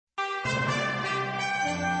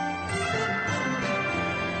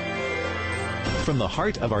From the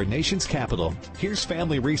heart of our nation's capital, here's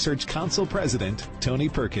Family Research Council President Tony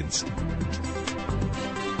Perkins.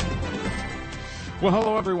 Well,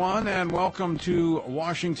 hello, everyone, and welcome to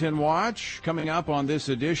Washington Watch. Coming up on this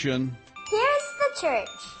edition... Here's the church.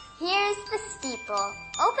 Here's the steeple.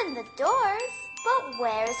 Open the doors, but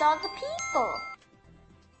where's all the people?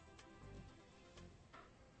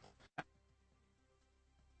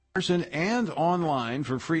 And online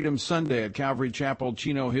for Freedom Sunday at Calvary Chapel,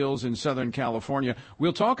 Chino Hills in Southern California.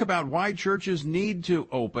 We'll talk about why churches need to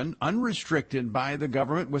open unrestricted by the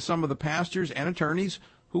government with some of the pastors and attorneys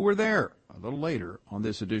who were there a little later on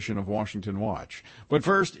this edition of Washington Watch. But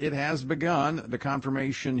first, it has begun. The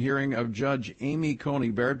confirmation hearing of Judge Amy Coney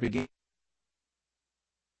Barrett began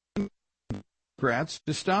to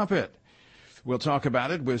stop it. We'll talk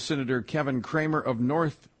about it with Senator Kevin Cramer of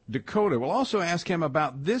North Dakota. We'll also ask him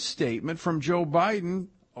about this statement from Joe Biden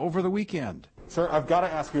over the weekend. Sir, I've got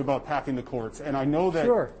to ask you about packing the courts. And I know that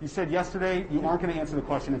You said yesterday you aren't going to answer the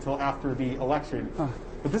question until after the election.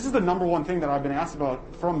 But this is the number one thing that I've been asked about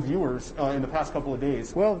from viewers in the past couple of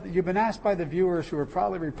days. Well, you've been asked by the viewers who are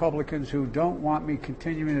probably Republicans who don't want me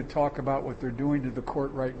continuing to talk about what they're doing to the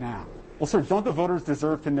court right now. Well, sir, don't the voters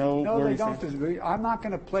deserve to know where they he's don't. I'm not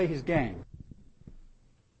going to play his game.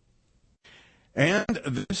 And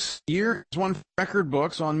this year has won record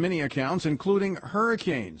books on many accounts, including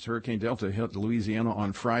hurricanes. Hurricane Delta hit Louisiana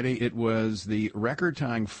on Friday. It was the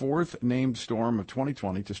record-tying fourth named storm of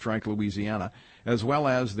 2020 to strike Louisiana, as well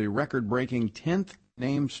as the record-breaking 10th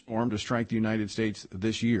named storm to strike the United States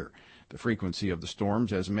this year. The frequency of the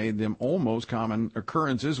storms has made them almost common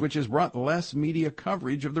occurrences, which has brought less media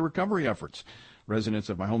coverage of the recovery efforts. Residents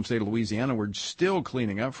of my home state of Louisiana were still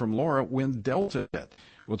cleaning up from Laura when Delta hit.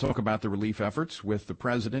 We'll talk about the relief efforts with the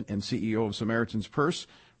president and CEO of Samaritan's Purse,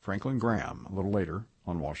 Franklin Graham, a little later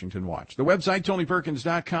on Washington Watch. The website,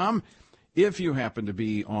 TonyPerkins.com. If you happen to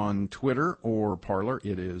be on Twitter or Parler,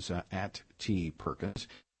 it is at @TPerkins.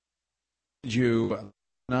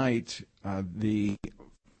 Tonight, the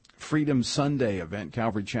Freedom Sunday event,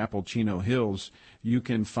 Calvary Chapel, Chino Hills. You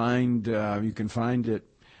can find it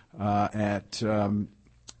at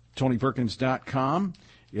TonyPerkins.com.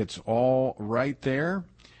 It's all right there.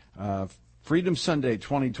 Freedom Sunday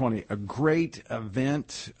 2020, a great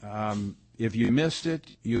event. If you missed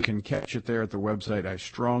it, you can catch it there at the website. I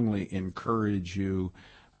strongly encourage you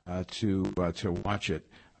to watch it.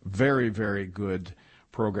 Very, very good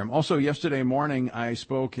program. Also, yesterday morning, I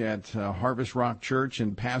spoke at Harvest Rock Church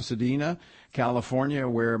in Pasadena, California,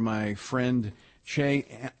 where my friend Che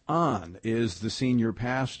An is the senior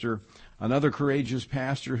pastor, another courageous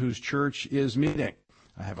pastor whose church is meeting.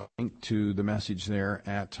 I have a link to the message there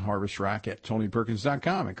at Harvest Rock at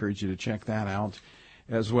TonyPerkins.com. I encourage you to check that out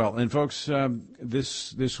as well. And folks,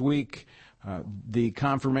 this week, the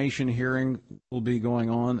confirmation hearing will be going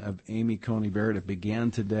on of Amy Coney Barrett. It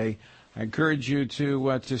began today. I encourage you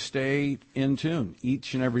to stay in tune.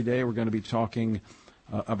 Each and every day, we're going to be talking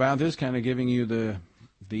about this, kind of giving you the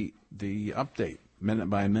update minute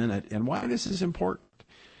by minute and why this is important.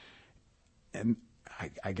 And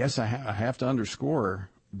I guess I have to underscore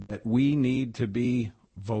that we need to be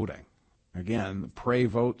voting. Again, pray,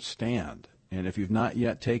 vote, stand. And if you've not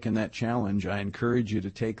yet taken that challenge, I encourage you to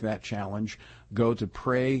take that challenge. Go to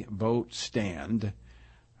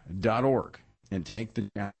prayvotestand.org and take the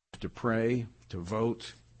challenge to pray, to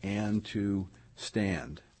vote, and to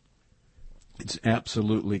stand. It's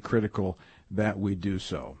absolutely critical that we do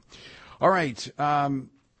so. All right.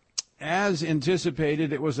 As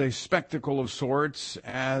anticipated, it was a spectacle of sorts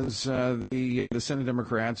as the Senate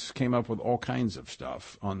Democrats came up with all kinds of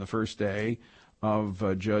stuff on the first day of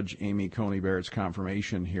Judge Amy Coney Barrett's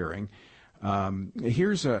confirmation hearing.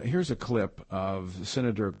 Here's a clip of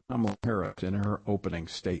Senator Kamala Harris in her opening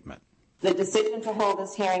statement. The decision to hold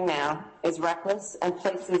this hearing now is reckless and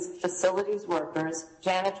places facilities workers,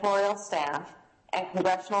 janitorial staff, and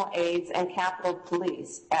congressional aides and Capitol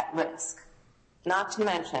Police at risk. Not to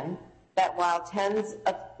mention that while tens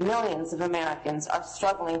of millions of Americans are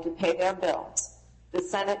struggling to pay their bills, the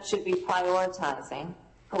Senate should be prioritizing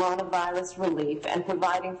coronavirus relief and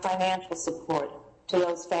providing financial support to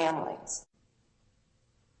those families.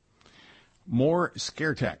 More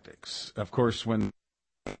scare tactics. Of course, when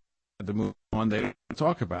the move on, they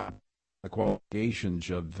talk about the qualifications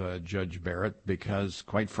of Judge Barrett because,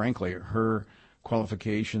 quite frankly, her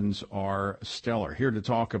qualifications are stellar. Here to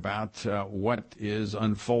talk about what is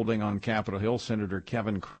unfolding on Capitol Hill, Senator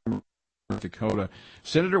Kevin Cramer of North Dakota.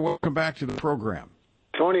 Senator, welcome back to the program.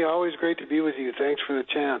 Tony, always great to be with you. Thanks for the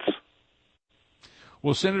chance.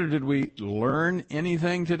 Well, Senator, did we learn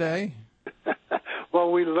anything today?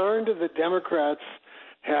 Well, we learned that the Democrats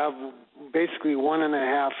have basically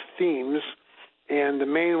 1.5 themes, and the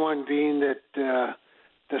main one being that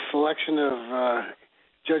the selection of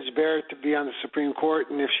Judge Barrett to be on the Supreme Court,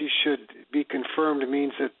 and if she should be confirmed,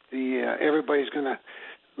 means that everybody's going to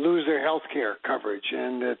lose their health care coverage,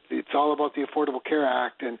 and that it's all about the Affordable Care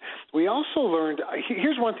Act. And we also learned,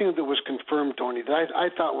 here's one thing that was confirmed, Tony, that I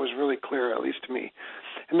thought was really clear, at least to me,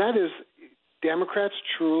 and that is Democrats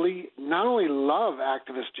truly not only love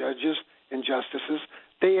activist judges and justices,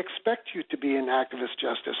 they expect you to be an activist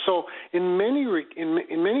justice. So in many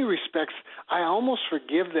respects, I almost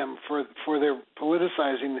forgive them for their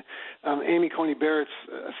politicizing Amy Coney Barrett's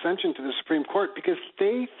ascension to the Supreme Court, because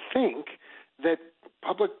they think that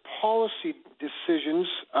public policy decisions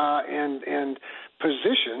and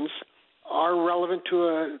positions are relevant to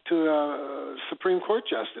a Supreme Court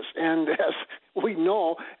justice. And as we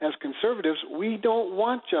know, as conservatives, we don't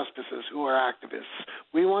want justices who are activists.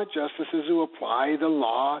 We want justices who apply the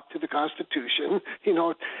law to the Constitution,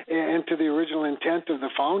 and to the original intent of the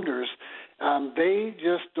founders. They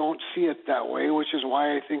just don't see it that way, which is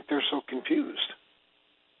why I think they're so confused.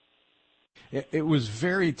 It was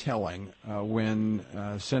very telling when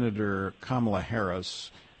Senator Kamala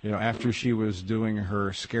Harris, after she was doing her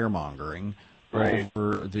scaremongering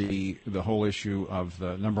over the whole issue of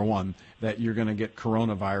the, number one, that you're going to get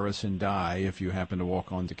coronavirus and die if you happen to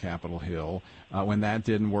walk onto Capitol Hill. When that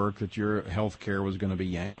didn't work, that your health care was going to be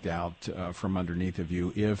yanked out from underneath of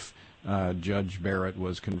you if Judge Barrett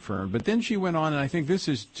was confirmed. But then she went on, and I think this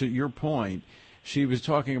is to your point, she was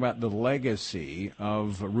talking about the legacy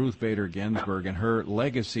of Ruth Bader Ginsburg and her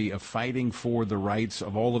legacy of fighting for the rights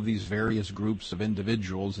of all of these various groups of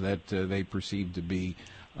individuals that they perceived to be,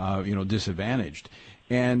 disadvantaged.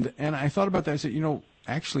 And I thought about that. I said,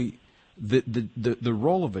 actually, the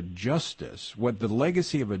role of a justice, what the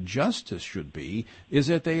legacy of a justice should be, is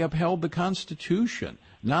that they upheld the Constitution,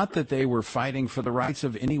 not that they were fighting for the rights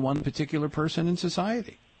of any one particular person in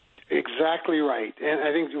society. Exactly right. And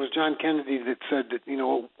I think it was John Kennedy that said that,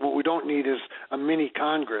 what we don't need is a mini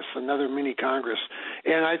Congress, another mini Congress.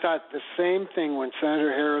 And I thought the same thing when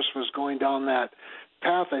Senator Harris was going down that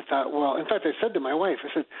path. I thought, well, in fact, I said to my wife,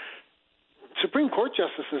 I said, Supreme Court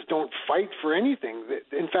justices don't fight for anything.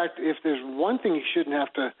 In fact, if there's one thing you shouldn't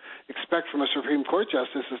have to expect from a Supreme Court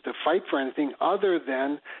justice is to fight for anything other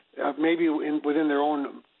than maybe within their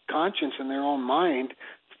own conscience and their own mind,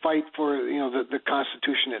 fight for the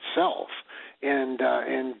Constitution itself, and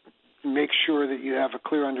make sure that you have a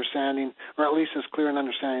clear understanding, or at least as clear an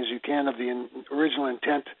understanding as you can, of the original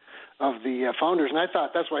intent of the founders. And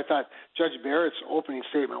that's why I thought Judge Barrett's opening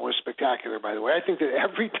statement was spectacular, by the way. I think that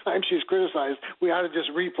every time she's criticized, we ought to just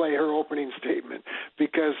replay her opening statement,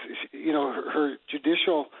 because her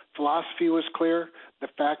judicial philosophy was clear. The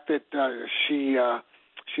fact that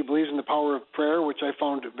she believes in the power of prayer, which I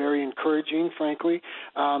found very encouraging, frankly,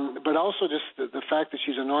 but also just the fact that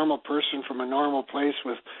she's a normal person from a normal place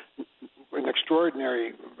with an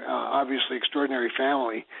obviously extraordinary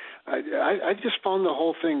family. I just found the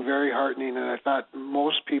whole thing very heartening, and I thought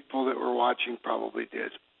most people that were watching probably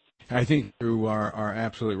did. I think you are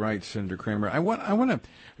absolutely right, Senator Kramer. I want to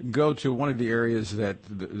go to one of the areas that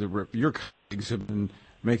your colleagues have been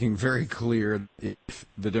making very clear. If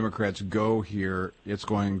the Democrats go here, it's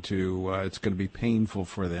going to be painful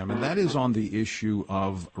for them, and that is on the issue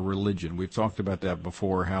of religion. We've talked about that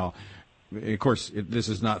before. How, of course, this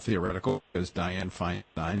is not theoretical, because Dianne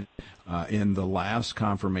Feinstein, in the last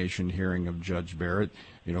confirmation hearing of Judge Barrett,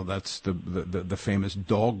 that's the famous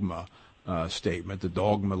dogma statement. The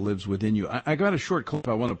dogma lives within you. I got a short clip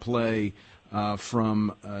I want to play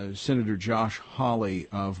from Senator Josh Hawley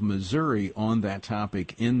of Missouri on that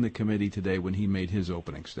topic in the committee today when he made his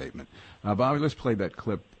opening statement. Bobby, let's play that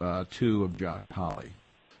clip, too, of Josh Hawley.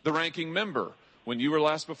 The ranking member, when you were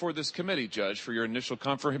last before this committee, Judge, for your initial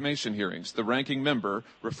confirmation hearings, the ranking member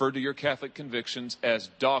referred to your Catholic convictions as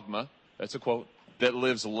dogma, that's a quote, that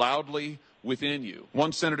lives loudly within you.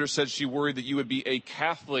 One senator said she worried that you would be a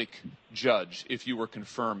Catholic judge if you were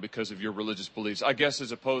confirmed because of your religious beliefs, I guess,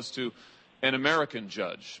 as opposed to an American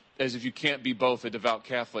judge, as if you can't be both a devout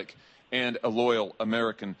Catholic and a loyal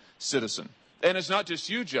American citizen. And it's not just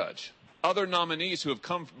you, Judge. Other nominees who have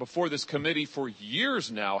come before this committee for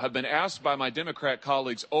years now have been asked by my Democrat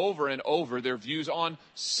colleagues over and over their views on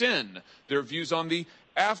sin, their views on the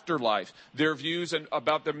afterlife, their views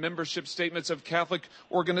about their membership statements of Catholic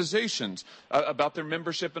organizations, about their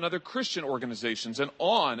membership in other Christian organizations, and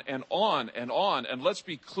on and on and on. And let's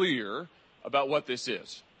be clear about what this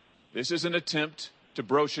is. This is an attempt to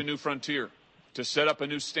broach a new frontier, to set up a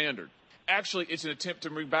new standard. Actually, it's an attempt to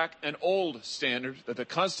bring back an old standard that the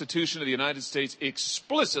Constitution of the United States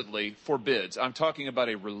explicitly forbids. I'm talking about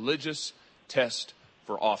a religious test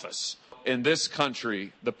for office. In this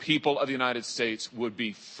country, the people of the United States would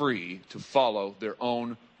be free to follow their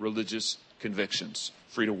own religious convictions,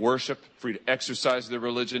 free to worship, free to exercise their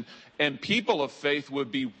religion, and people of faith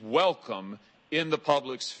would be welcome in the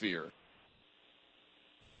public sphere.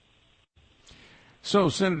 So,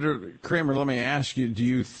 Senator Kramer, let me ask you, do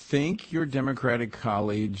you think your Democratic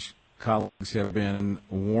colleagues have been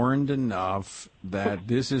warned enough that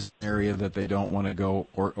this is an area that they don't want to go,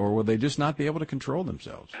 or will they just not be able to control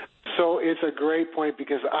themselves? So it's a great point,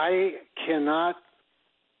 because I can't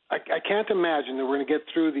imagine that we're going to get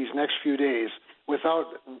through these next few days without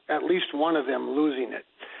at least one of them losing it.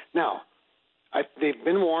 Now, they've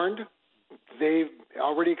been warned. They've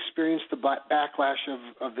already experienced the backlash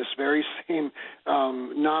of this very same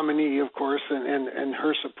nominee, of course, and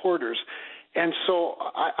her supporters. And so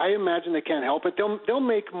I imagine they can't help it. They'll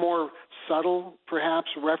make more subtle, perhaps,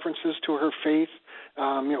 references to her faith.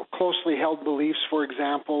 Closely held beliefs, for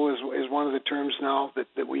example, is one of the terms now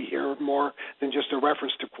that we hear more than just a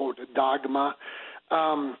reference to, quote, dogma.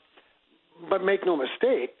 But make no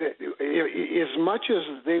mistake, as much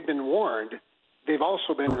as they've been warned, they've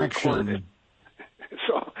also been recorded.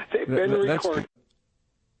 So they've been recorded.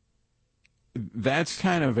 That's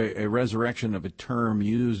kind of a resurrection of a term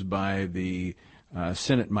used by the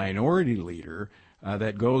Senate Minority Leader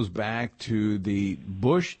that goes back to the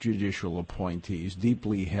Bush judicial appointees'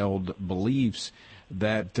 deeply held beliefs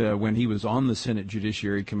that when he was on the Senate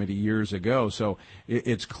Judiciary Committee years ago. So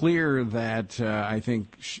it's clear that I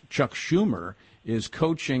think Chuck Schumer is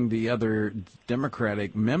coaching the other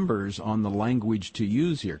Democratic members on the language to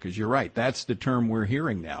use here, because you're right, that's the term we're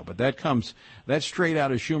hearing now. But that's straight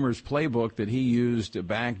out of Schumer's playbook that he used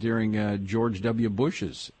back during George W.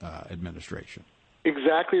 Bush's administration.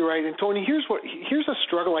 Exactly right. And Tony, here's a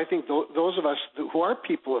struggle I think those of us who are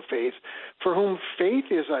people of faith, for whom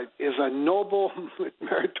faith is a noble,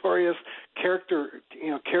 meritorious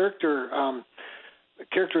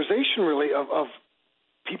characterization really of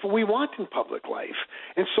people we want in public life.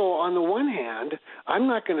 And so on the one hand, I'm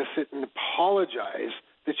not going to sit and apologize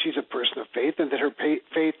that she's a person of faith and that her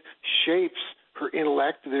faith shapes her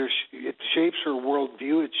intellect, it shapes her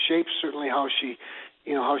worldview, it shapes certainly how she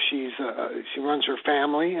runs her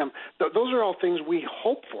family. Those are all things we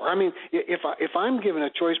hope for. I mean, if I'm given a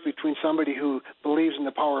choice between somebody who believes in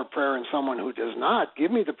the power of prayer and someone who does not,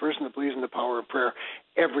 give me the person that believes in the power of prayer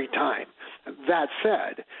every time. That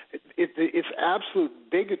said, it's absolute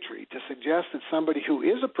bigotry to suggest that somebody who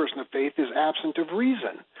is a person of faith is absent of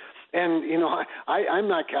reason. And, I'm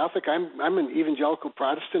not Catholic. I'm an evangelical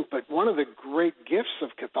Protestant, but one of the great gifts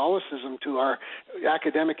of Catholicism to our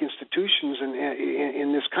academic institutions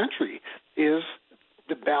in this country is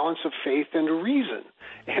the balance of faith and reason.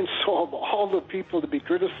 And so of all the people to be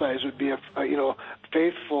criticized would be a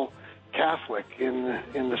faithful Catholic in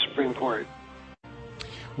the Supreme Court.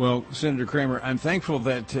 Well, Senator Kramer, I'm thankful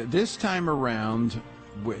that this time around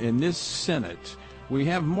in this Senate, we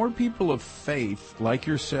have more people of faith like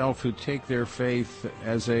yourself who take their faith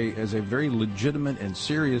as a very legitimate and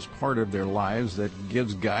serious part of their lives that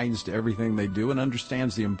gives guidance to everything they do and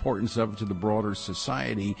understands the importance of it to the broader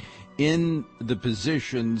society in the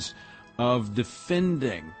positions of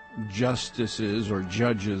defending justices or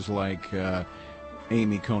judges like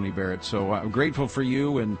Amy Coney Barrett. So I'm grateful for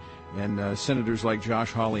you and senators like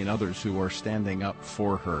Josh Hawley and others who are standing up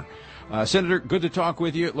for her. Senator, good to talk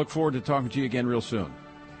with you. Look forward to talking to you again real soon.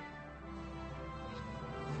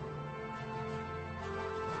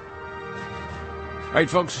 All right,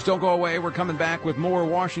 folks, don't go away. We're coming back with more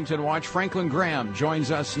Washington Watch. Franklin Graham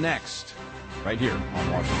joins us next, right here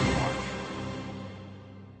on Washington Watch.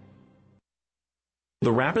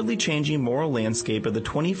 The rapidly changing moral landscape of the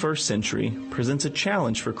 21st century presents a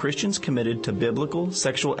challenge for Christians committed to biblical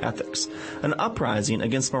sexual ethics. An uprising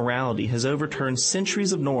against morality has overturned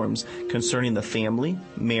centuries of norms concerning the family,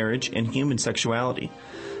 marriage, and human sexuality.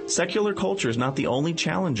 Secular culture is not the only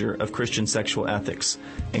challenger of Christian sexual ethics.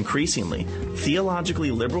 Increasingly,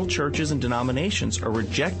 theologically liberal churches and denominations are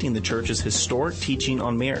rejecting the church's historic teaching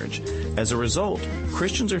on marriage. As a result,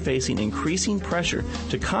 Christians are facing increasing pressure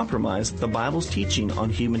to compromise the Bible's teaching on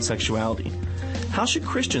human sexuality. How should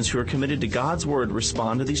Christians who are committed to God's Word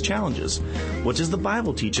respond to these challenges? What does the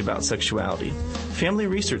Bible teach about sexuality? Family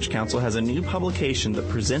Research Council has a new publication that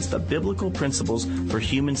presents the biblical principles for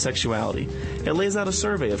human sexuality. It lays out a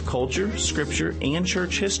survey of culture, scripture, and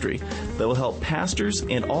church history that will help pastors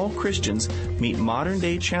and all Christians meet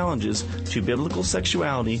modern-day challenges to biblical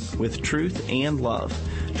sexuality with truth and love.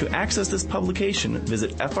 To access this publication,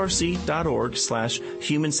 visit frc.org/human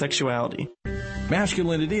sexuality.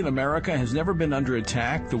 Masculinity in America has never been under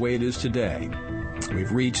attack the way it is today.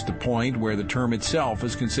 We've reached the point where the term itself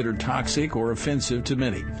is considered toxic or offensive to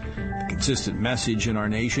many. The consistent message in our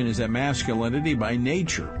nation is that masculinity by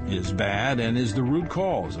nature is bad and is the root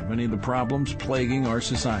cause of many of the problems plaguing our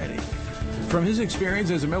society. From his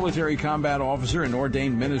experience as a military combat officer and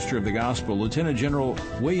ordained minister of the gospel, Lieutenant General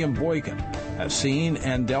William Boykin has seen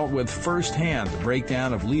and dealt with firsthand the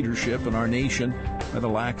breakdown of leadership in our nation by the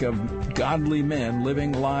lack of godly men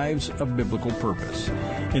living lives of biblical purpose.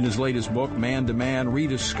 In his latest book, Man to Man,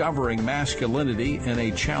 Rediscovering Masculinity in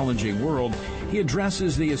a Challenging World, he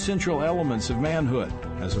addresses the essential elements of manhood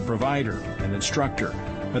as a provider, an instructor,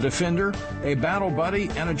 a defender, a battle buddy,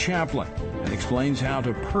 and a chaplain, and explains how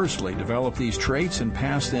to personally develop these traits and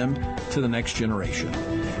pass them to the next generation.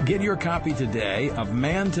 Get your copy today of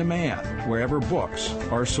Man to Man, wherever books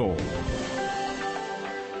are sold.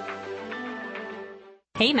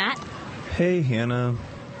 Hey, Matt. Hey, Hannah.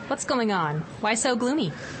 What's going on? Why so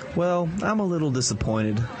gloomy? Well, I'm a little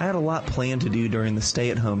disappointed. I had a lot planned to do during the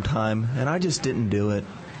stay-at-home time, and I just didn't do it.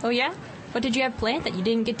 Oh, yeah? What did you have planned that you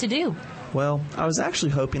didn't get to do? Well, I was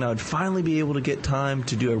actually hoping I would finally be able to get time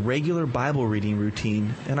to do a regular Bible reading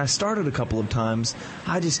routine, and I started a couple of times.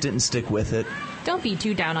 I just didn't stick with it. Don't be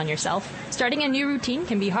too down on yourself. Starting a new routine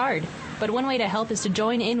can be hard, but one way to help is to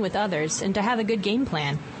join in with others and to have a good game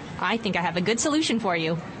plan. I think I have a good solution for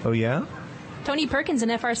you. Oh, yeah? Tony Perkins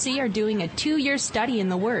and FRC are doing a 2-year study in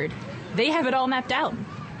the Word. They have it all mapped out.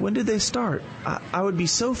 When did they start? I would be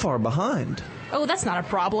so far behind. Oh, that's not a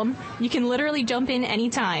problem. You can literally jump in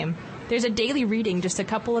anytime. There's a daily reading, just a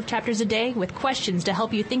couple of chapters a day, with questions to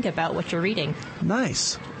help you think about what you're reading.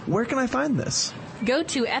 Nice. Where can I find this? Go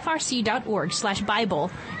to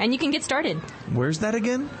frc.org/Bible, and you can get started. Where's that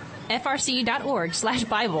again?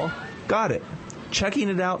 frc.org/Bible. Got it. Checking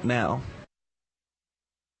it out now.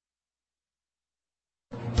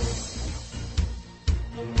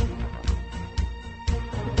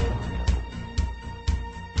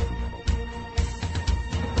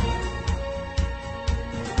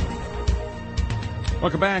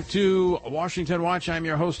 Welcome back to Washington Watch. I'm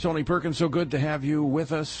your host, Tony Perkins. So good to have you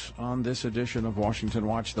with us on this edition of Washington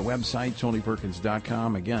Watch. The website,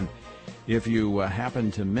 TonyPerkins.com. Again, if you happen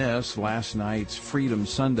to miss last night's Freedom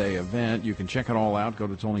Sunday event, you can check it all out. Go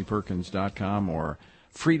to TonyPerkins.com or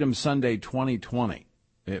Freedom Sunday 2020.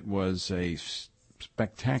 It was a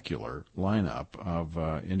spectacular lineup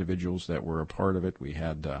of individuals that were a part of it. We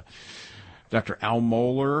had Dr. Al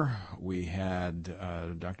Mohler, we had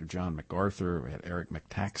Dr. John MacArthur, we had Eric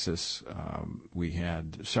McTaxis, we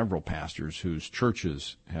had several pastors whose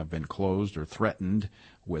churches have been closed or threatened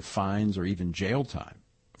with fines or even jail time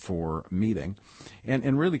for meeting,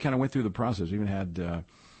 and really kind of went through the process. We even had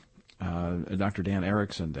Dr. Dan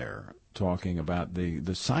Erickson there talking about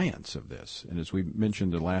the science of this, and as we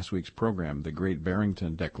mentioned in last week's program, the Great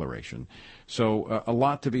Barrington Declaration. So a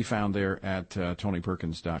lot to be found there at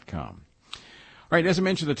TonyPerkins.com. All right, as I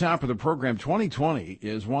mentioned at the top of the program, 2020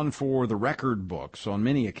 is one for the record books on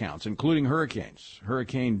many accounts, including hurricanes.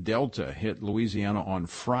 Hurricane Delta hit Louisiana on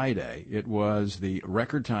Friday. It was the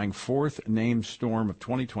record-tying fourth named storm of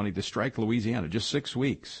 2020 to strike Louisiana just 6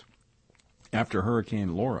 weeks after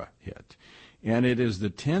Hurricane Laura hit. And it is the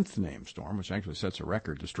 10th named storm, which actually sets a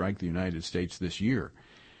record, to strike the United States this year.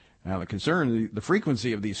 Now, the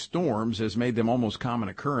frequency of these storms has made them almost common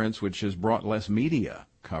occurrence, which has brought less media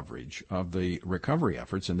coverage of the recovery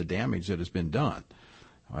efforts and the damage that has been done.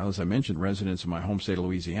 Well, as I mentioned, residents of my home state of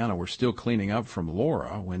Louisiana were still cleaning up from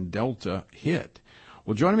Laura when Delta hit.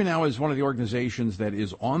 Well, joining me now is one of the organizations that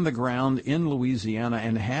is on the ground in Louisiana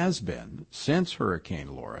and has been since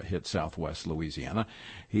Hurricane Laura hit southwest Louisiana.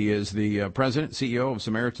 He is the president, CEO of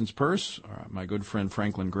Samaritan's Purse, my good friend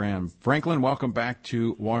Franklin Graham. Franklin, welcome back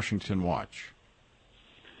to Washington Watch.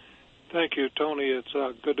 Thank you, Tony. It's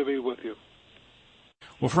good to be with you.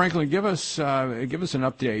 Well, Franklin, give us an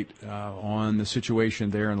update on the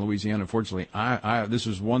situation there in Louisiana. Unfortunately, this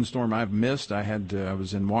is one storm I've missed. I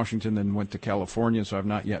was in Washington, then went to California, so I've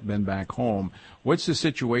not yet been back home. What's the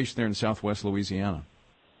situation there in southwest Louisiana?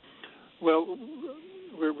 Well,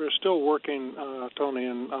 we're still working, Tony,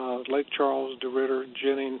 in Lake Charles, DeRidder,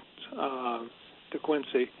 Jennings,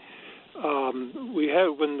 DeQuincy. We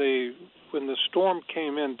have, when the when the storm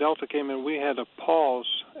came in, Delta came in, we had to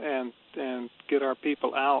pause and get our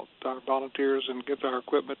people out, our volunteers, and get our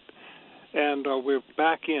equipment. And we're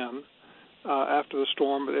back in after the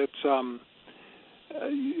storm. It's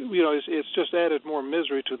just added more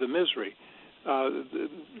misery to the misery.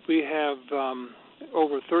 We have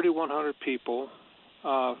over 3,100 people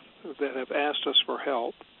that have asked us for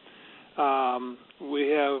help. We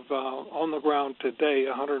have on the ground today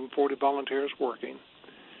 140 volunteers working,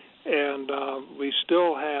 and we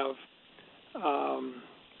still have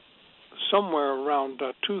somewhere around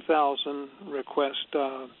 2,000 requests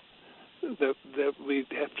that we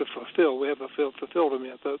have to fulfill. We haven't fulfilled them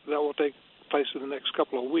yet. That will take place in the next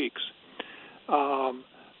couple of weeks.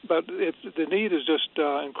 But the need is just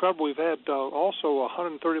incredible. We've had also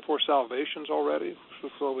 134 salvations already,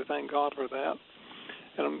 so we thank God for that.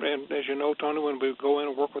 And as you know, Tony, when we go in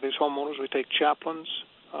and work with these homeowners, we take chaplains.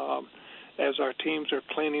 As our teams are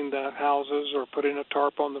cleaning the houses or putting a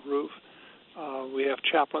tarp on the roof, we have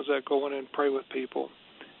chaplains that go in and pray with people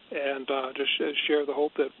and just share the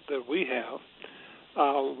hope that we have.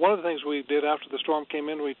 One of the things we did after the storm came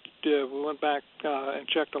in, we went back and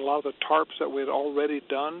checked a lot of the tarps that we had already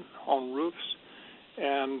done on roofs,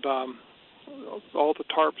 and all the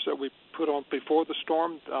tarps that we put on before the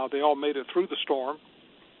storm, they all made it through the storm.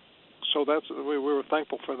 So we were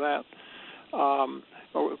thankful for that.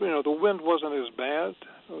 The wind wasn't as bad.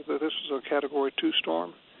 This was a Category 2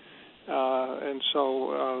 storm, and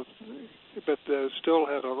so. But still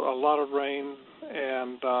had a lot of rain,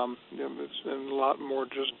 and it's been a lot more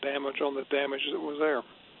just damage on the damage that was there.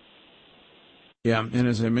 Yeah, and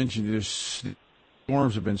as I mentioned, the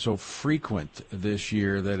storms have been so frequent this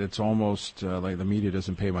year that it's almost like the media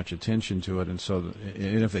doesn't pay much attention to it, and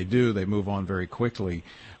if they do, they move on very quickly.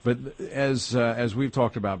 But as we've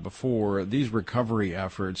talked about before, these recovery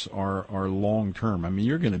efforts are long term. I mean,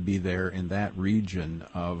 you're going to be there in that region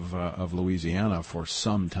of Louisiana for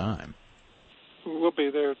some time. We'll be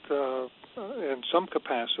there in some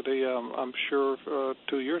capacity, I'm sure,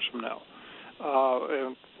 2 years from now.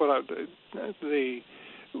 And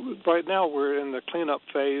right now we're in the cleanup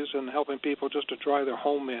phase and helping people just to dry their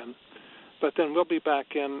home in. But then we'll be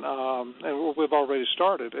back in, and we've already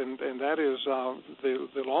started, and that is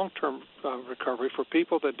the long-term recovery for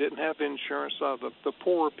people that didn't have insurance, the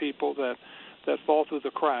poorer people that fall through the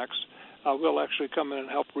cracks. We'll actually come in and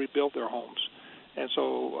help rebuild their homes. And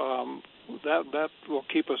so that will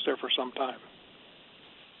keep us there for some time.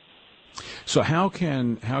 So how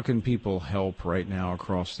can people help right now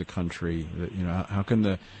across the country? How can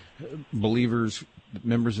the believers,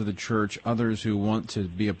 members of the church, others who want to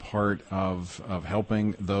be a part of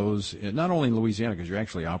helping those, not only in Louisiana, because you're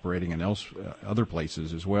actually operating in other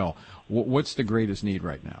places as well, what's the greatest need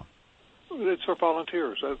right now? It's for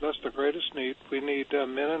volunteers. That's the greatest need. We need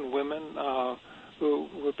men and women who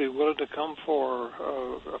would be willing to come for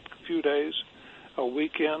a few days, a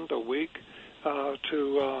weekend, a week,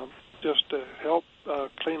 to help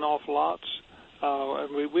clean off lots.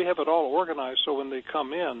 And we have it all organized so when they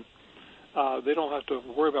come in, they don't have to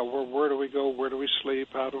worry about where do we go, where do we sleep,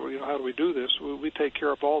 how do we do this. We take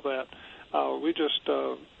care of all that. We just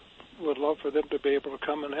would love for them to be able to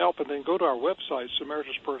come and help, and then go to our website,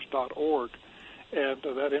 SamaritansPurse.org, and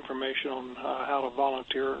that information on how to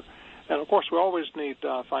volunteer. And, of course, we always need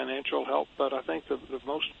financial help, but I think the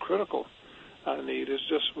most critical need is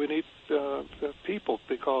just we need the people,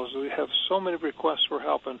 because we have so many requests for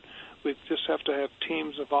help, and we just have to have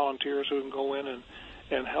teams of volunteers who can go in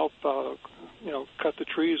and help, cut the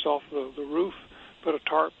trees off the roof, put a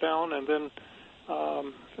tarp down, and then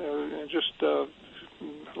just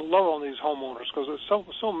love on these homeowners, because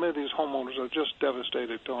so many of these homeowners are just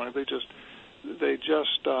devastated, Tony.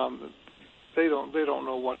 They don't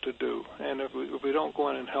know what to do, and if we don't go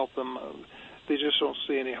in and help them, they just don't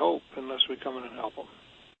see any hope unless we come in and help them.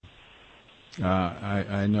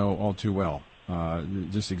 I know all too well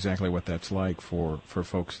just exactly what that's like for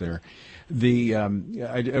folks there.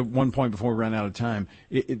 At one point before we run out of time,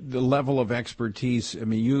 the level of expertise. I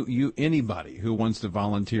mean, you anybody who wants to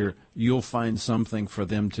volunteer, you'll find something for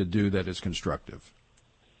them to do that is constructive.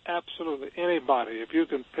 Absolutely, anybody. If you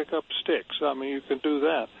can pick up sticks, you can do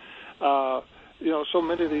that. So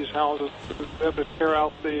many of these houses have to tear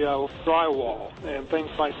out the drywall and things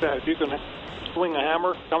like that. If you can swing a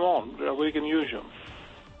hammer, come on, we can use them.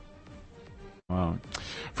 Wow.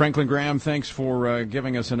 Franklin Graham, thanks for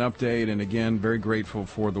giving us an update, and again, very grateful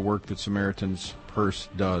for the work that Samaritan's Purse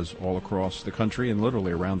does all across the country and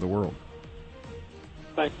literally around the world.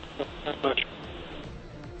 Thanks very much.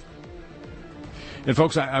 And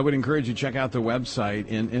folks, I would encourage you to check out the website,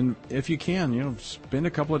 and if you can, spend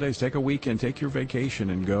a couple of days, take a weekend, take your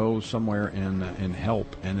vacation, and go somewhere and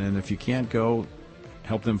help. And then if you can't go,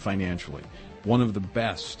 help them financially. One of the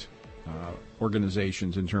best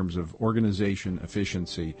organizations in terms of organization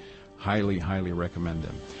efficiency. Highly, highly recommend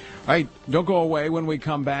them. All right, don't go away. When we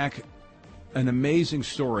come back, an amazing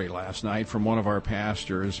story last night from one of our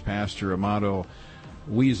pastors, Pastor Amado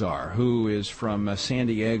Huizar, who is from San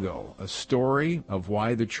Diego, a story of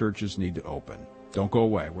why the churches need to open. Don't go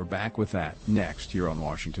away. We're back with that next here on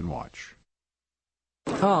Washington Watch.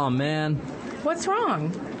 Oh, man. What's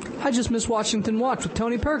wrong? I just missed Washington Watch with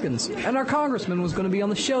Tony Perkins, and our congressman was going to be on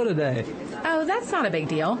the show today. Oh, that's not a big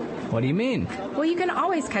deal. What do you mean? Well, you can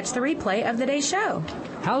always catch the replay of the day's show.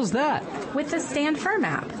 How's that? With the Stand Firm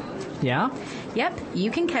app. Yeah? Yep,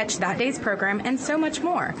 you can catch that day's program and so much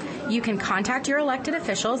more. You can contact your elected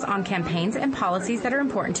officials on campaigns and policies that are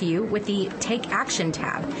important to you with the Take Action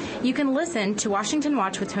tab. You can listen to Washington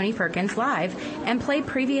Watch with Tony Perkins live and play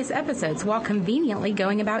previous episodes while conveniently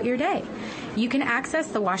going about your day. You can access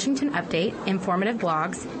the Washington Update, informative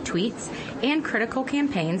blogs, tweets, and critical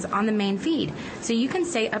campaigns on the main feed, so you can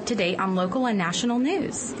stay up to date on local and national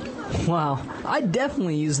news. Wow, I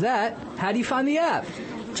definitely use that. How do you find the app?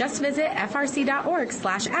 Just visit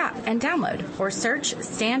frc.org/app and download, or search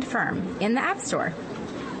Stand Firm in the App Store.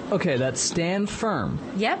 Okay, that's Stand Firm.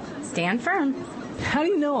 Yep, Stand Firm. How do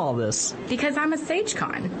you know all this? Because I'm a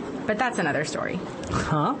SageCon, but that's another story.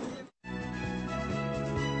 Huh?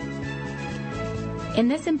 In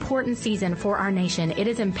this important season for our nation, it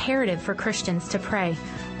is imperative for Christians to pray.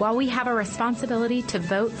 While we have a responsibility to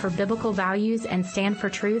vote for biblical values and stand for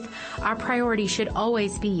truth, our priority should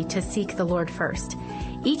always be to seek the Lord first.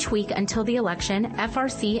 Each week until the election,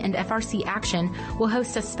 FRC and FRC Action will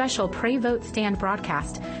host a special Pray, Vote, Stand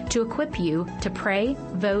broadcast to equip you to pray,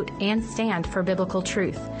 vote, and stand for biblical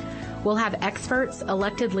truth. We'll have experts,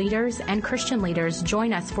 elected leaders, and Christian leaders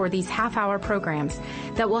join us for these half-hour programs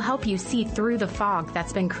that will help you see through the fog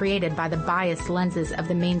that's been created by the biased lenses of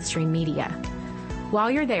the mainstream media. While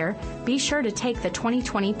you're there, be sure to take the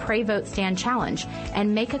 2020 Pray, Vote, Stand Challenge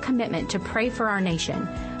and make a commitment to pray for our nation,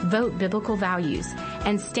 vote biblical values,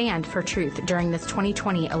 and stand for truth during this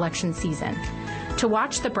 2020 election season. To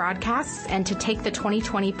watch the broadcasts and to take the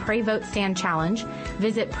 2020 Pray, Vote, Stand Challenge,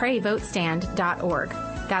 visit PrayVoteStand.org.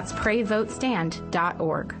 That's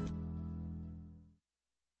PrayVoteStand.org.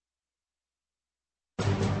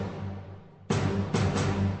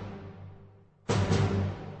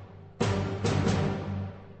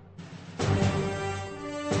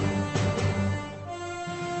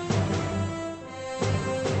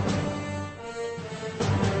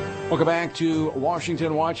 Welcome back to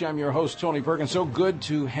Washington Watch. I'm your host, Tony Perkins. So good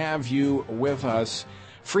to have you with us.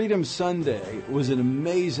 Freedom Sunday was an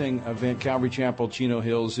amazing event, Calvary Chapel, Chino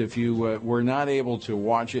Hills. If you were not able to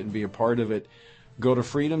watch it and be a part of it, go to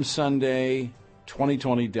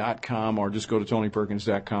freedomsunday2020.com or just go to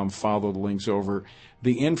tonyperkins.com, follow the links over.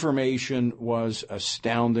 The information was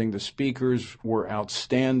astounding. The speakers were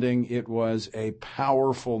outstanding. It was a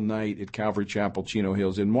powerful night at Calvary Chapel, Chino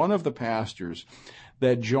Hills. And one of the pastors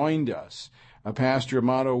that joined us, Pastor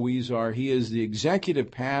Amado Huizar, he is the executive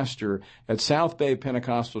pastor at South Bay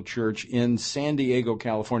Pentecostal Church in San Diego,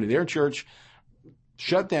 California. Their church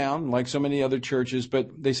shut down like so many other churches, but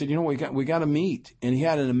they said, we got to meet. And he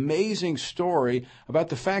had an amazing story about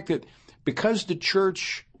the fact that because the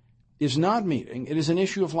church is not meeting, it is an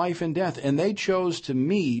issue of life and death, and they chose to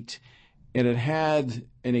meet, and it had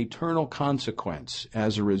an eternal consequence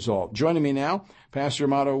as a result. Joining me now, Pastor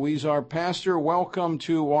Amado Huizar. Pastor, welcome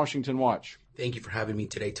to Washington Watch. Thank you for having me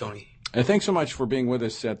today, Tony. And thanks so much for being with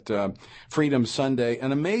us at Freedom Sunday.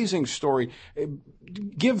 An amazing story.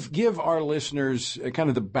 Give our listeners kind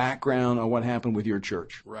of the background on what happened with your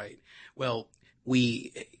church. Right. Well,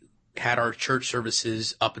 we had our church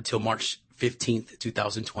services up until March 15th,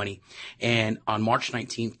 2020. And on March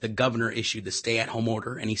 19th, the governor issued the stay-at-home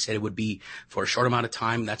order, and he said it would be for a short amount of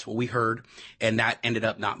time. That's what we heard. And that ended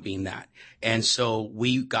up not being that. And so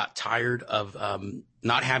we got tired of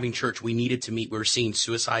not having church. We needed to meet. We were seeing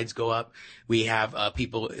suicides go up. We have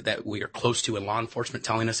people that we are close to in law enforcement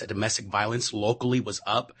telling us that domestic violence locally was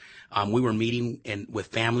up. We were meeting with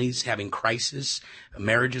families having crisis.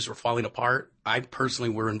 Marriages were falling apart. I personally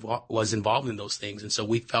was involved in those things. And so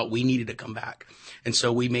we felt we needed to come back. And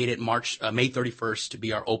so we made it May 31st to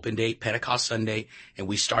be our open date, Pentecost Sunday. And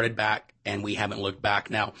we started back and we haven't looked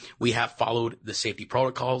back. Now, we have followed the safety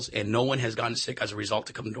protocols and no one has gotten sick as a result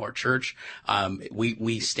to come to our church.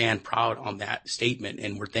 We stand proud on that statement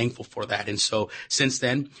and we're thankful for that. And so since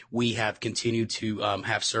then, we have continued to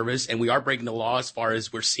have service, and we are breaking the law as far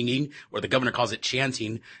as we're singing, or the governor calls it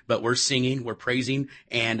chanting, but we're singing, we're praising.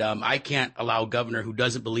 And I can't allow a governor who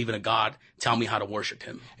doesn't believe in a God tell me how to worship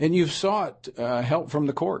him. And you've sought help from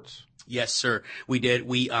the courts. Yes, sir. We did.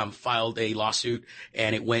 We filed a lawsuit,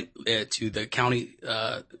 and it went to the county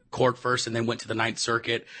court first and then went to the Ninth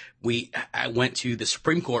Circuit. I went to the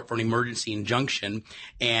Supreme Court for an emergency injunction,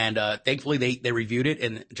 and thankfully they reviewed it,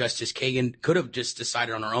 and Justice Kagan could have just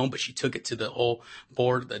decided on her own, but she took it to the whole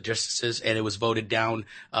board, the justices, and it was voted down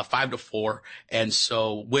 5-4. And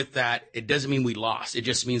so with that, it doesn't mean we lost. It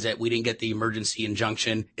just means that we didn't get the emergency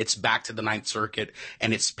injunction. It's back to the Ninth Circuit,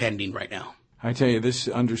 and it's pending right now. I tell you, this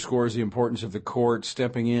underscores the importance of the court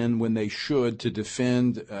stepping in when they should to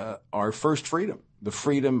defend our first freedom, the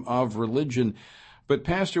freedom of religion. But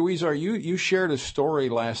Pastor Huizar, you shared a story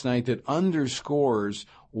last night that underscores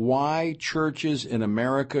why churches in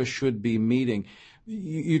America should be meeting.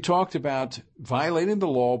 You talked about violating the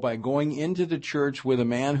law by going into the church with a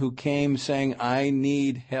man who came saying, I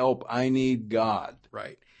need help, I need God.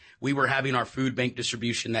 Right. We were having our food bank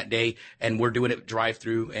distribution that day, and we're doing it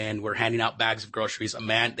drive-through, and we're handing out bags of groceries. I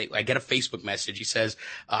get a Facebook message. He says,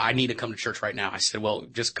 I need to come to church right now. I said, well,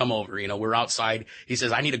 just come over. We're outside. He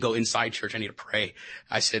says, I need to go inside church. I need to pray.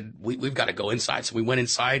 I said, we've got to go inside. So we went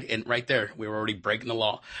inside, and right there, we were already breaking the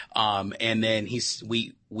law. And then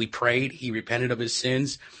we prayed. He repented of his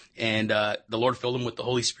sins. And the Lord filled him with the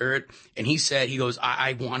Holy Spirit. And he goes,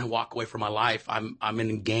 I want to walk away from my life. I'm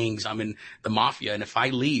in gangs. I'm in the mafia. And if I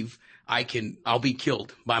leave, I'll be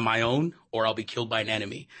killed by my own, or I'll be killed by an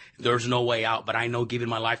enemy. There's no way out. But I know giving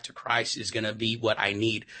my life to Christ is going to be what I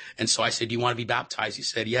need. And so I said, do you want to be baptized? He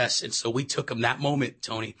said, yes. And so we took him that moment,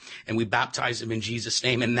 Tony, and we baptized him in Jesus'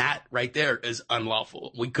 name. And that right there is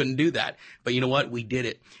unlawful. We couldn't do that. But you know what? We did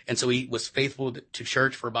it. And so he was faithful to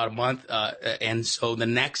church for about a month. And so the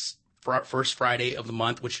next first Friday of the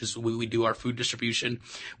month, which is when we do our food distribution,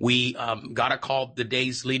 we got a call the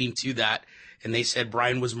days leading to that. And they said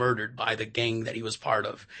Brian was murdered by the gang that he was part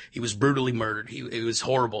of. He was brutally murdered. It was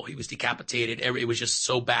horrible. He was decapitated. It was just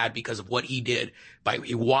so bad because of what he did.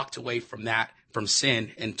 He walked away from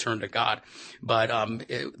sin and turned to God. But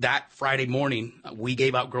that Friday morning, we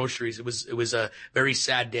gave out groceries. It was a very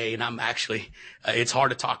sad day, and it's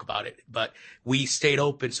hard to talk about it. But we stayed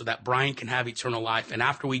open so that Brian can have eternal life. And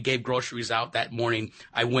after we gave groceries out that morning,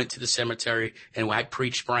 I went to the cemetery and I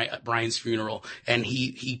preached Brian's funeral. And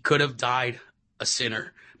he could have died a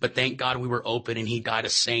sinner, but thank God we were open, and he died a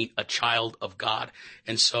saint, a child of God.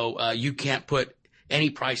 And so you can't put any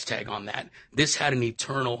price tag on that. This had an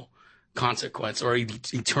eternal consequence, or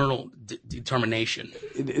eternal determination.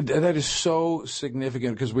 That is so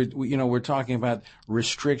significant, because we're talking about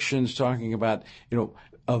restrictions, talking about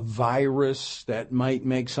a virus that might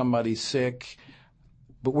make somebody sick.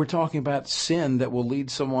 But we're talking about sin that will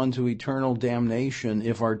lead someone to eternal damnation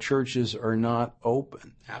if our churches are not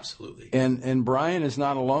open. Absolutely. And Brian is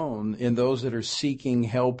not alone in those that are seeking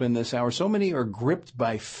help in this hour. So many are gripped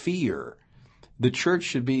by fear. The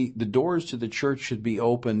doors to the church should be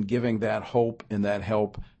open, giving that hope and that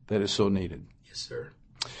help that is so needed. Yes, sir.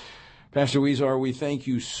 Pastor Huizar, we thank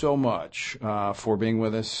you so much for being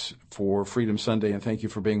with us for Freedom Sunday, and thank you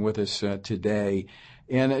for being with us today.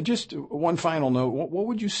 And just one final note, what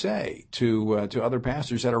would you say to other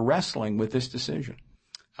pastors that are wrestling with this decision?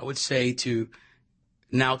 I would say to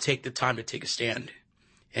now take the time to take a stand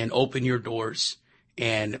and open your doors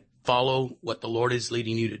and follow what the Lord is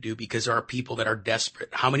leading you to do, because there are people that are desperate.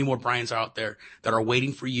 How many more Brians are out there that are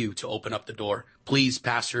waiting for you to open up the door? Please,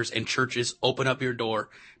 pastors and churches, open up your door,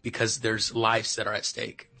 because there's lives that are at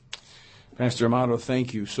stake. Pastor Amato,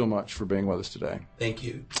 thank you so much for being with us today. Thank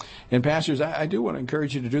you. And pastors, I do want to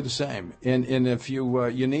encourage you to do the same. And if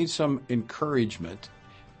you need some encouragement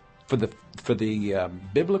for the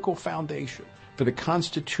biblical foundation, for the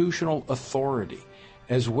constitutional authority,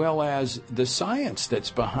 as well as the science that's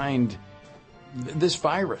behind this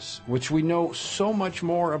virus, which we know so much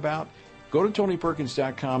more about, go to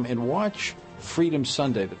TonyPerkins.com and watch Freedom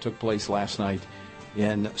Sunday that took place last night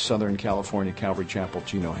in Southern California, Calvary Chapel,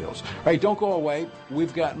 Chino Hills. All right, don't go away.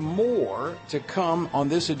 We've got more to come on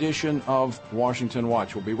this edition of Washington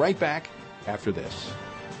Watch. We'll be right back after this.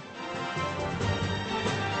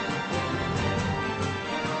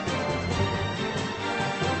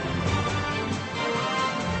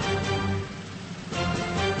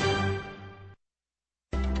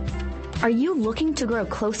 Are you looking to grow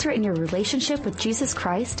closer in your relationship with Jesus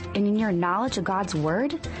Christ and in your knowledge of God's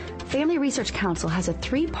Word? Family Research Council has a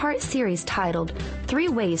 3-part series titled 3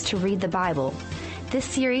 Ways to Read the Bible. This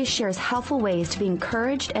series shares helpful ways to be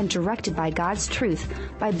encouraged and directed by God's truth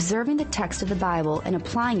by observing the text of the Bible and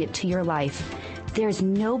applying it to your life. There's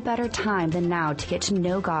no better time than now to get to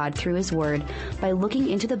know God through His Word by looking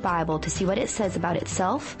into the Bible to see what it says about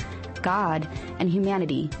itself, God, and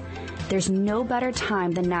humanity. There's no better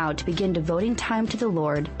time than now to begin devoting time to the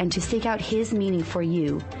Lord and to seek out His meaning for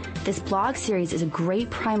you. This blog series is a great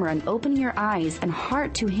primer on opening your eyes and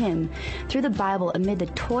heart to Him through the Bible amid the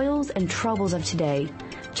toils and troubles of today.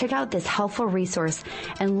 Check out this helpful resource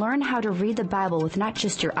and learn how to read the Bible with not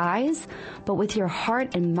just your eyes, but with your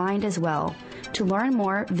heart and mind as well. To learn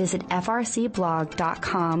more, visit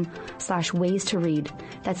frcblog.com/ways to read.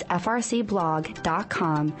 That's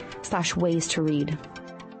frcblog.com/ways to read.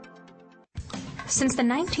 Since the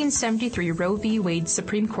 1973 Roe v. Wade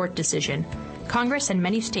Supreme Court decision, Congress and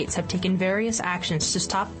many states have taken various actions to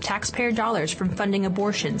stop taxpayer dollars from funding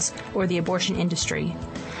abortions or the abortion industry.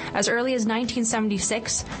 As early as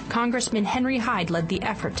 1976, Congressman Henry Hyde led the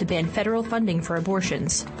effort to ban federal funding for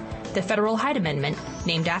abortions. The Federal Hyde Amendment,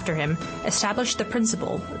 named after him, established the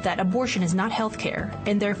principle that abortion is not health care,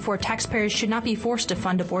 and therefore taxpayers should not be forced to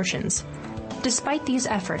fund abortions. Despite these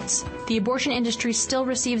efforts, the abortion industry still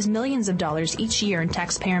receives millions of dollars each year in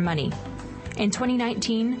taxpayer money. In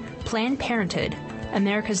 2019, Planned Parenthood,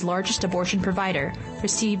 America's largest abortion provider,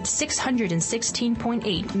 received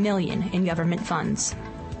 $616.8 million in government funds.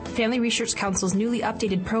 Family Research Council's newly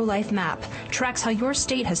updated pro-life map tracks how your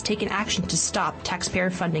state has taken action to stop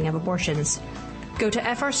taxpayer funding of abortions. Go to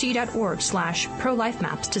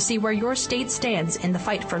frc.org/pro-life-maps to see where your state stands in the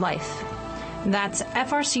fight for life. That's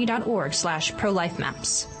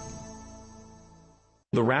frc.org/pro-life-maps.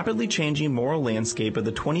 The rapidly changing moral landscape of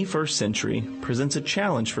the 21st century presents a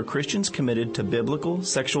challenge for Christians committed to biblical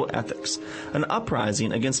sexual ethics. An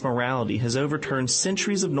uprising against morality has overturned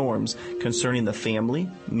centuries of norms concerning the family,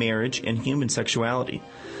 marriage, and human sexuality.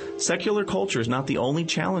 Secular culture is not the only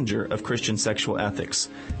challenger of Christian sexual ethics.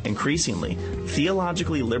 Increasingly,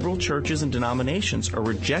 theologically liberal churches and denominations are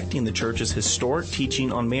rejecting the church's historic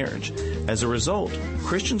teaching on marriage. As a result,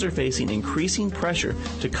 Christians are facing increasing pressure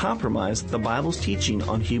to compromise the Bible's teaching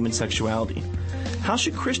on human sexuality. How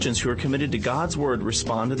should Christians who are committed to God's Word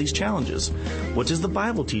respond to these challenges? What does the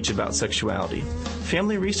Bible teach about sexuality?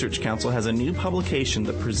 Family Research Council has a new publication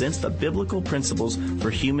that presents the biblical principles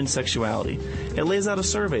for human sexuality. It lays out a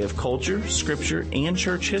survey of culture, scripture, and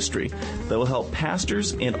church history that will help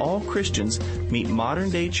pastors and all Christians meet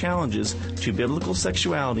modern-day challenges to biblical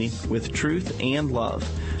sexuality with truth and love.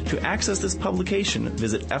 To access this publication,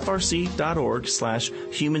 visit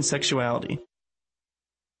frc.org/human-sexuality.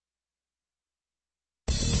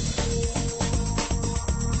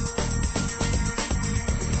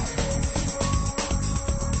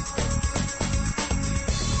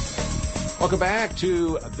 Welcome back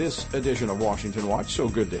to this edition of Washington Watch. So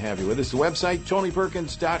good to have you with us. The website,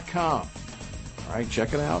 TonyPerkins.com. All right,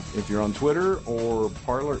 check it out. If you're on Twitter or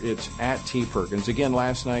Parler, it's @TPerkins. Again,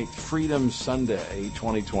 last night, Freedom Sunday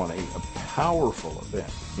 2020, a powerful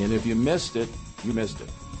event. And if you missed it, you missed it.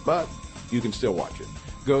 But you can still watch it.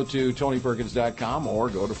 Go to TonyPerkins.com or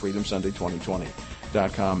go to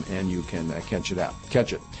FreedomSunday2020.com and you can catch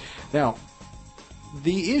it. Now,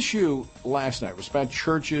 the issue last night was about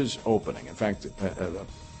churches opening. In fact, a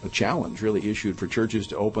challenge really issued for churches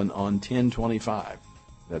to open on 10/25.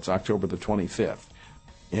 That's October the 25th.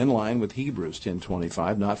 In line with Hebrews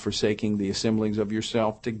 10:25, not forsaking the assemblings of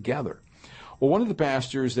yourself together. Well, one of the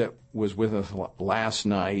pastors that was with us last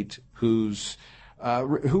night, who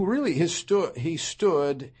really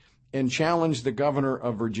stood and challenged the governor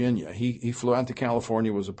of Virginia. He flew out to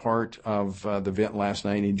California, was a part of the event last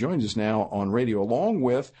night, and he joins us now on radio, along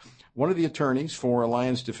with one of the attorneys for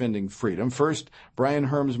Alliance Defending Freedom. First, Brian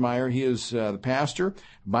Hermsmeyer. He is the pastor,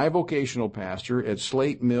 bivocational pastor at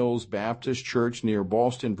Slate Mills Baptist Church near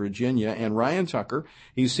Ballston, Virginia. And Ryan Tucker,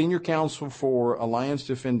 he's senior counsel for Alliance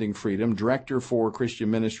Defending Freedom, director for Christian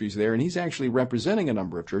Ministries there, and he's actually representing a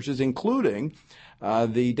number of churches, including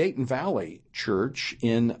the Dayton Valley Church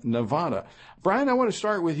in Nevada. Brian, I want to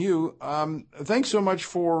start with you. Thanks so much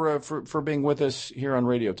for being with us here on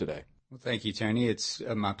radio today. Well, thank you, Tony. It's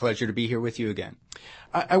my pleasure to be here with you again.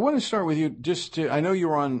 I want to start with you I know you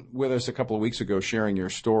were on with us a couple of weeks ago sharing your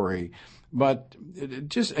story, but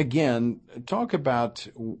just again, talk about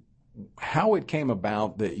how it came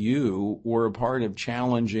about that you were a part of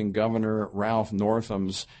challenging Governor Ralph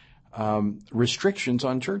Northam's restrictions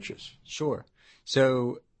on churches. Sure.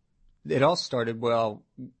 So It all started,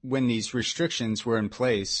 when these restrictions were in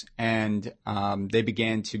place and they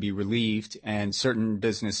began to be relieved and certain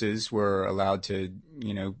businesses were allowed to,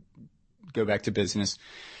 go back to business,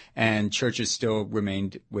 and churches still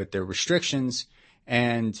remained with their restrictions.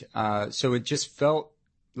 And so it just felt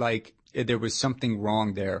like there was something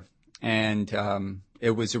wrong there. And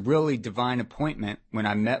it was a really divine appointment when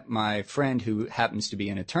I met my friend who happens to be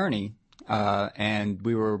an attorney, and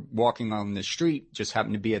we were walking on the street, just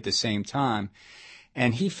happened to be at the same time.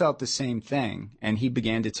 And he felt the same thing. And he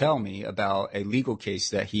began to tell me about a legal case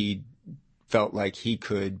that he felt like he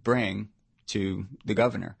could bring to the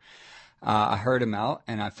governor. I heard him out,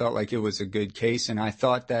 and I felt like it was a good case, and I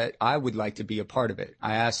thought that I would like to be a part of it.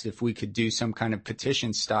 I asked if we could do some kind of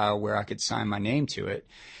petition style where I could sign my name to it,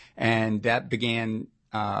 and that began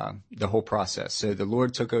the whole process. So the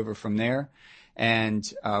Lord took over from there, and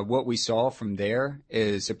what we saw from there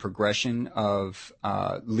is a progression of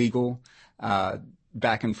legal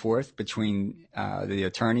back and forth between the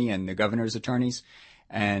attorney and the governor's attorneys,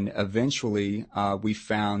 and eventually we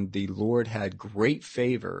found the Lord had great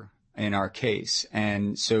favor in our case.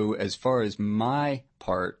 And so as far as my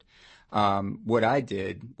part, what I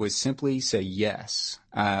did was simply say yes.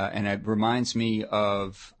 And it reminds me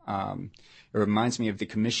of the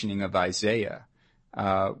commissioning of Isaiah,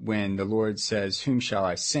 when the Lord says, "Whom shall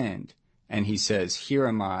I send?" And he says, "Here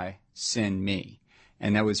am I, send me."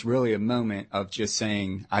 And that was really a moment of just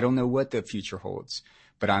saying, I don't know what the future holds,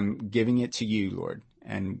 but I'm giving it to you, Lord,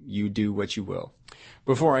 and you do what you will.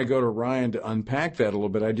 Before I go to Ryan to unpack that a little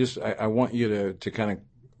bit, I want you to kind of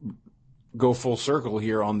go full circle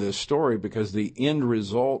here on this story, because the end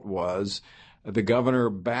result was the governor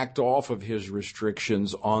backed off of his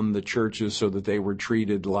restrictions on the churches so that they were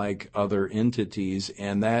treated like other entities,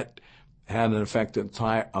 and that had an effect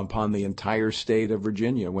upon the entire state of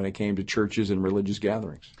Virginia when it came to churches and religious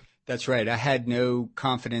gatherings. That's right. I had no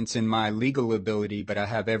confidence in my legal ability, but I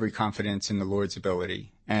have every confidence in the Lord's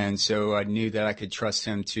ability. And so I knew that I could trust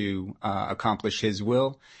him to accomplish his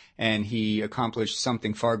will, and he accomplished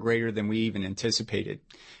something far greater than we even anticipated.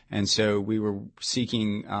 And so we were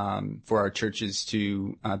seeking for our churches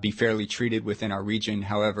to be fairly treated within our region.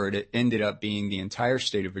 However, it ended up being the entire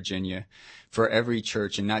state of Virginia for every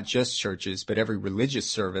church, and not just churches, but every religious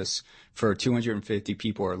service for 250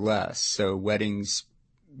 people or less. So weddings,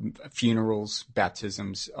 funerals,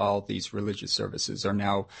 baptisms, all these religious services are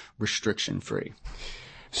now restriction-free.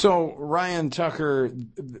 So, Ryan Tucker,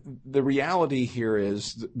 the reality here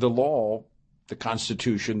is the law, the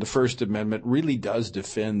Constitution, the First Amendment really does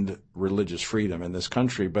defend religious freedom in this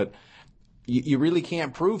country, but you really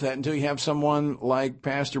can't prove that until you have someone like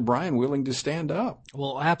Pastor Brian willing to stand up.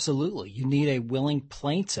 Well, absolutely. You need a willing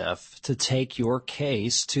plaintiff to take your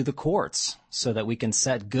case to the courts so that we can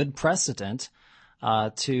set good precedent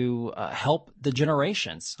to help the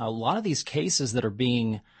generations. A lot of these cases that are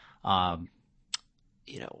being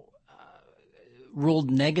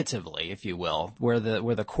ruled negatively, if you will, where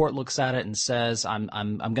the court looks at it and says,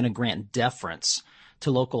 I'm going to grant deference to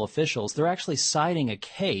local officials, they're actually citing a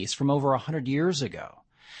case from over 100 years ago.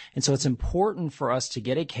 And so it's important for us to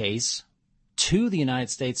get a case to the United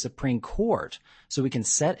States Supreme Court so we can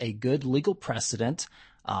set a good legal precedent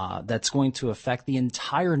that's going to affect the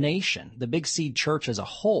entire nation, the Big C Church as a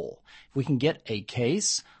whole. If we can get a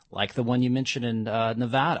case like the one you mentioned in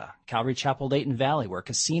Nevada, Calvary Chapel, Dayton Valley, where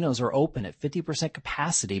casinos are open at 50%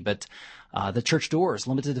 capacity, but the church doors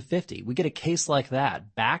limited to 50. We get a case like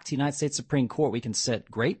that back to the United States Supreme Court. We can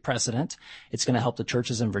set great precedent. It's going to help the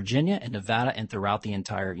churches in Virginia and Nevada and throughout the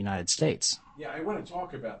entire United States. Yeah, I want to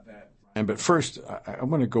talk about that. But first, I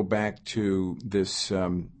want to go back to this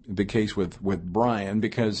the case with Brian,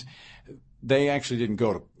 because they actually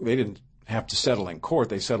they didn't have to settle in court.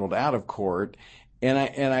 They settled out of court. And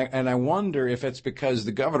I wonder if it's because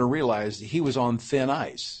the governor realized he was on thin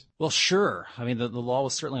ice. Well, sure. I mean, the law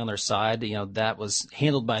was certainly on their side. You know, that was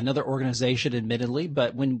handled by another organization, admittedly.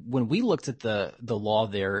 But when we looked at the law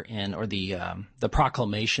there or the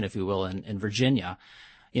proclamation, if you will, in Virginia,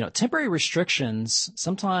 temporary restrictions,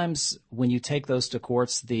 sometimes when you take those to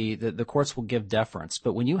courts, the courts will give deference.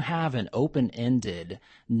 But when you have an open-ended,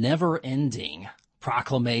 never-ending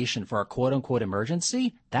proclamation for a quote-unquote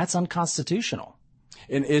emergency, that's unconstitutional.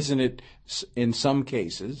 And isn't it, in some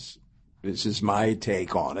cases, this is my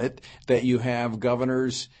take on it, that you have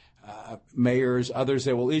governors, mayors, others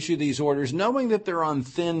that will issue these orders knowing that they're on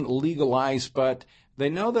thin legal ice, but they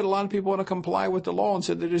know that a lot of people want to comply with the law, and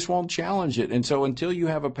so they just won't challenge it. And so until you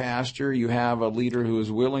have a pastor, you have a leader who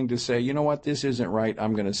is willing to say, you know what, this isn't right,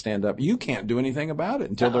 I'm going to stand up. You can't do anything about it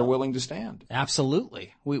until they're willing to stand.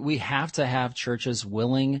 Absolutely. We have to have churches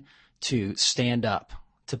willing to stand up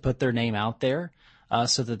to put their name out there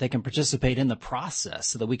so that they can participate in the process,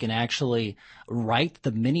 so that we can actually right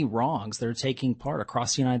the many wrongs that are taking part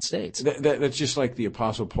across the United States. That's just like the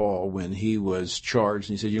Apostle Paul when he was charged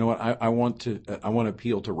and he said, you know what, I want to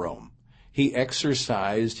appeal to Rome. He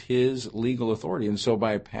exercised his legal authority. And so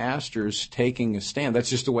by pastors taking a stand, that's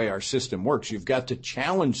just the way our system works. You've got to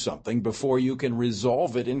challenge something before you can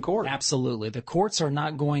resolve it in court. Absolutely. The courts are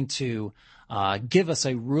not going to give us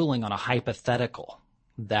a ruling on a hypothetical.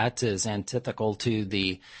 That is antithetical to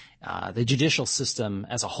the judicial system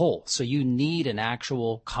as a whole. So you need an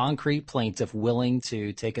actual concrete plaintiff willing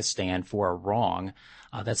to take a stand for a wrong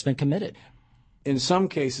that's been committed. In some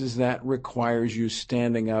cases, that requires you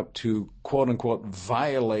standing up to, quote unquote,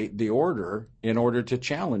 violate the order in order to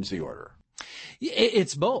challenge the order.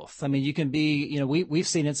 It's both. I mean, you can be, we've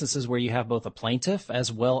seen instances where you have both a plaintiff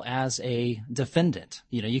as well as a defendant.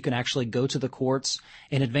 You can actually go to the courts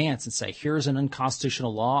in advance and say, here's an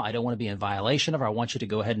unconstitutional law. I don't want to be in violation of it. I want you to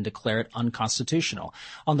go ahead and declare it unconstitutional.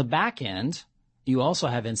 On the back end, you also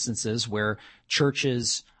have instances where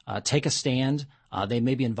churches take a stand. They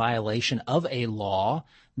may be in violation of a law.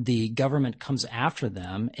 The government comes after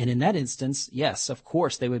them. And in that instance, yes, of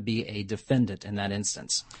course, they would be a defendant in that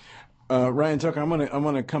instance. Ryan Tucker, I'm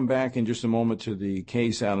going to come back in just a moment to the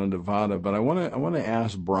case out in Nevada, but I want to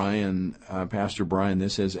ask Brian, Pastor Brian,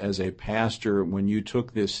 this as a pastor, when you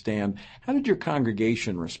took this stand, how did your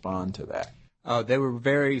congregation respond to that? They were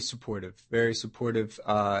very supportive, very supportive.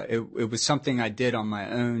 It was something I did on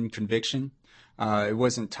my own conviction. It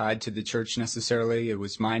wasn't tied to the church necessarily. It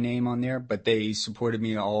was my name on there, but they supported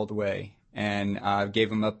me all the way, and I gave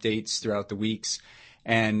them updates throughout the weeks.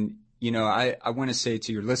 And I want to say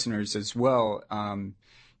to your listeners as well,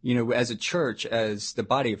 as a church, as the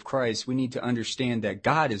body of Christ, we need to understand that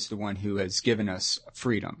God is the one who has given us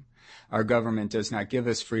freedom. Our government does not give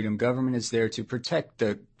us freedom. Government is there to protect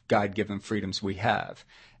the God-given freedoms we have.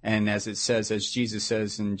 And as Jesus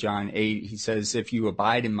says in John 8, he says, if you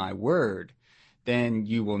abide in my word, then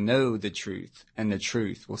you will know the truth, and the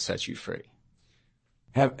truth will set you free.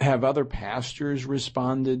 Have other pastors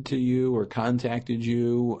responded to you or contacted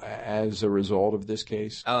you as a result of this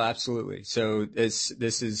case? Oh, absolutely. So this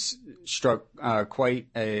has struck quite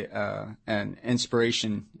an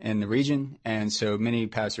inspiration in the region, and so many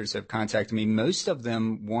pastors have contacted me, most of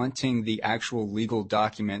them wanting the actual legal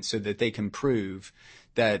document so that they can prove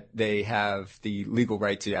that they have the legal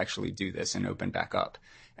right to actually do this and open back up.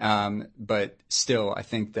 But still, I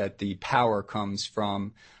think that the power comes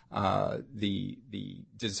from the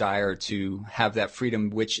desire to have that freedom,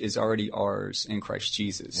 which is already ours in Christ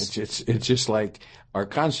Jesus. It's just like our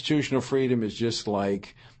constitutional freedom is just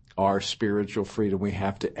like our spiritual freedom. We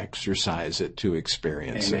have to exercise it to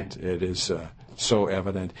experience Amen. it. It is so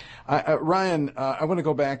evident. Ryan, I want to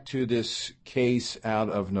go back to this case out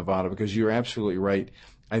of Nevada because you're absolutely right.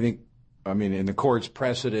 I mean, in the court's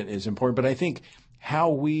precedent is important, but I think how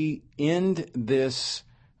we end this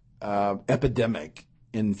epidemic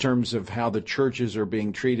in terms of how the churches are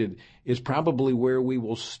being treated is probably where we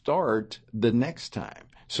will start the next time.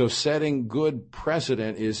 So setting good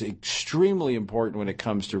precedent is extremely important when it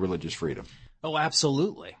comes to religious freedom. Oh,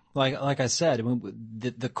 absolutely. Like I said, I mean,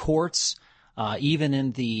 the courts, even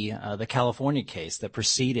in the California case that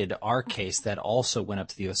preceded our case that also went up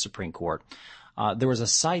to the U.S. Supreme Court, there was a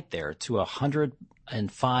cite there to a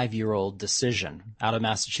 105-year-old decision out of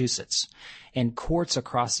Massachusetts. And courts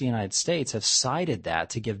across the United States have cited that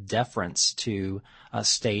to give deference to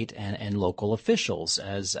state and local officials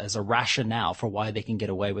as a rationale for why they can get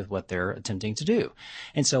away with what they're attempting to do.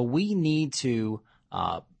 And so we need to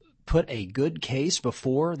put a good case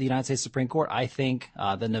before the United States Supreme Court. I think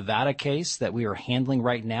the Nevada case that we are handling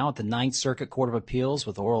right now at the Ninth Circuit Court of Appeals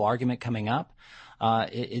with oral argument coming up,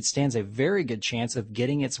 it stands a very good chance of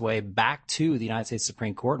getting its way back to the United States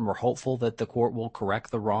Supreme Court, and we're hopeful that the court will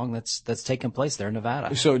correct the wrong that's taken place there in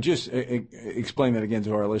Nevada. So just explain that again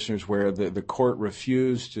to our listeners, where the court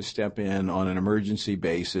refused to step in on an emergency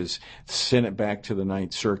basis, sent it back to the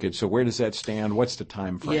Ninth Circuit. So where does that stand? What's the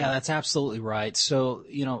time frame? Yeah, that's absolutely right. So,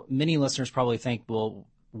 many listeners probably think, well,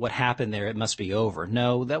 what happened there, it must be over.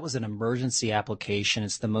 No, that was an emergency application.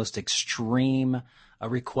 It's the most extreme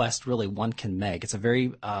request really one can make. It's a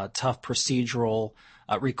very tough procedural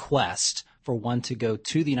request for one to go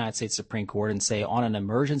to the United States Supreme Court and say, on an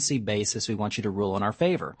emergency basis, we want you to rule in our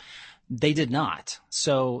favor. They did not.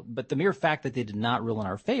 So, but the mere fact that they did not rule in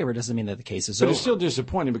our favor doesn't mean that the case is over. But it's still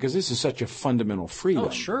disappointing because this is such a fundamental freedom. Oh,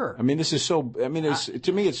 sure. I mean, this is so,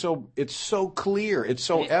 to me, it's so clear. It's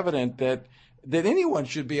so evident that anyone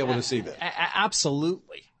should be able to see that.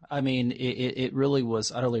 Absolutely. I mean, it really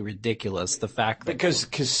was utterly ridiculous, the fact that... Because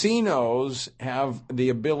casinos have the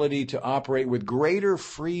ability to operate with greater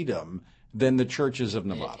freedom than the churches of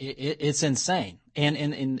Nevada. It's insane.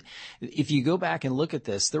 And if you go back and look at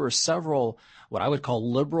this, there were several what I would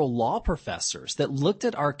call liberal law professors that looked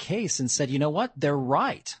at our case and said, you know what, they're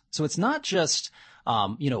right. So it's not just,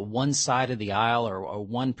 one side of the aisle or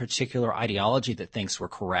one particular ideology that thinks we're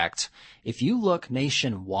correct. If you look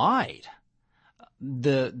nationwide,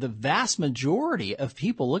 the vast majority of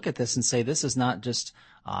people look at this and say this is not just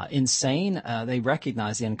insane. They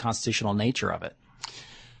recognize the unconstitutional nature of it.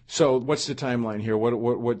 So what's the timeline here? What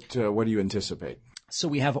do you anticipate? So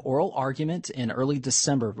we have oral argument in early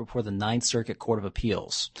December before the Ninth Circuit Court of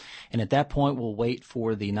Appeals. And at that point, we'll wait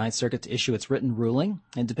for the Ninth Circuit to issue its written ruling.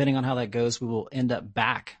 And depending on how that goes, we will end up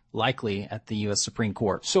back likely at the U.S. Supreme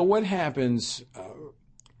Court. So what happens,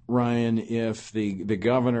 Ryan, if the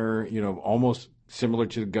governor, almost similar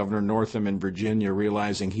to Governor Northam in Virginia,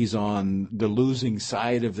 realizing he's on the losing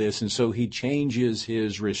side of this, and so he changes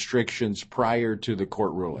his restrictions prior to the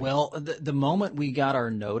court ruling? Well, the moment we got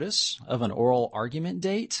our notice of an oral argument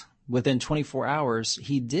date, within 24 hours,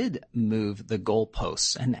 he did move the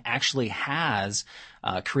goalposts and actually has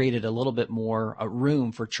created a little bit more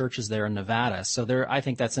room for churches there in Nevada. So I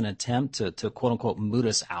think that's an attempt to quote unquote moot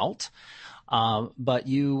us out. But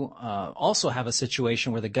you also have a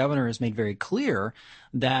situation where the governor has made very clear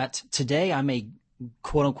that today I may,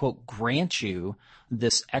 quote unquote, grant you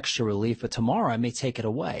this extra relief, but tomorrow I may take it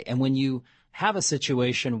away. And when you have a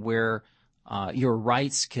situation where your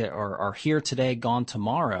rights are here today, gone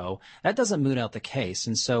tomorrow, that doesn't moot out the case.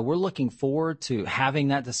 And so we're looking forward to having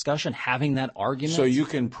that discussion, having that argument. So you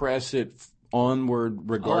can press it onward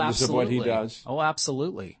regardless of what he does? Oh,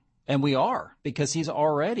 absolutely. And we are, because he's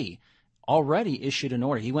already issued an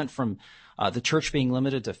order. He went from the church being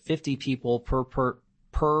limited to 50 people per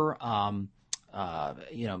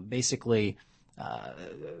basically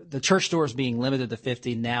the church doors being limited to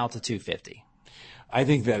 50, now to 250. I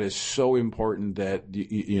think that is so important that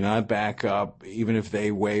you not back up, even if they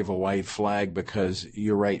wave a white flag, because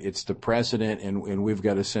you're right, it's the precedent, and we've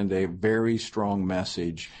got to send a very strong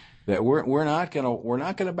message that we're not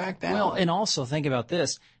gonna back down. Well, and also think about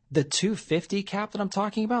this. The 250 cap that I'm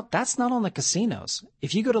talking about, that's not on the casinos.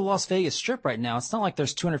 If you go to Las Vegas Strip right now, it's not like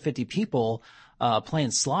there's 250 people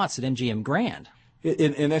playing slots at MGM Grand.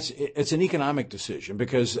 And it's an economic decision,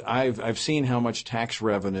 because I've seen how much tax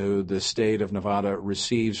revenue the state of Nevada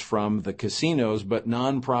receives from the casinos, but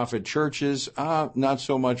nonprofit churches, not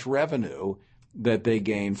so much revenue that they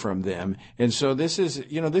gain from them. And so this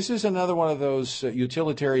is another one of those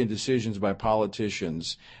utilitarian decisions by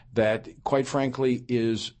politicians that, quite frankly,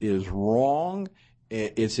 is wrong.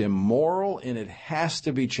 It's immoral, and it has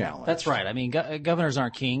to be challenged. That's right. I mean, governors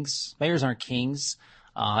aren't kings, mayors aren't kings,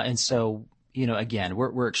 and so again,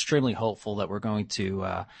 we're extremely hopeful that we're going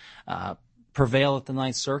to prevail at the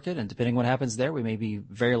Ninth Circuit, and depending on what happens there, we may be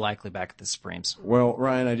very likely back at the Supremes. Well,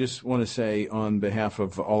 Ryan, I just want to say on behalf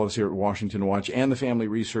of all of us here at Washington Watch and the Family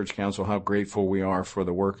Research Council how grateful we are for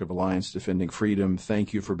the work of Alliance Defending Freedom.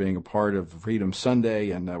 Thank you for being a part of Freedom Sunday,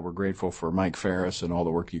 and we're grateful for Mike Farris and all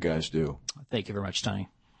the work you guys do. Thank you very much, Tony.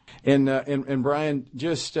 And Brian,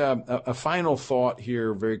 just a final thought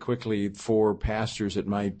here very quickly for pastors that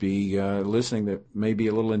might be listening that may be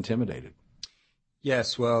a little intimidated.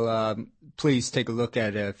 Yes, well, please take a look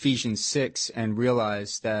at Ephesians 6 and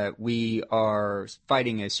realize that we are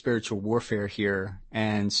fighting a spiritual warfare here.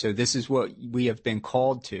 And so this is what we have been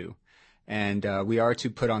called to. And we are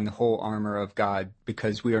to put on the whole armor of God,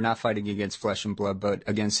 because we are not fighting against flesh and blood, but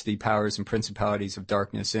against the powers and principalities of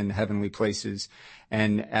darkness in heavenly places.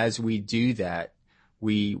 And as we do that,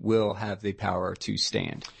 we will have the power to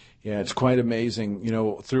stand. Yeah, it's quite amazing.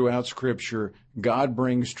 Throughout Scripture, God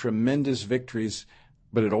brings tremendous victories,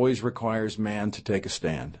 but it always requires man to take a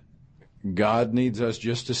stand. God needs us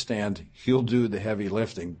just to stand. He'll do the heavy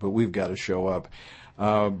lifting, but we've got to show up.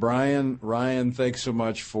 Brian, Ryan, thanks so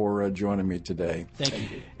much for joining me today.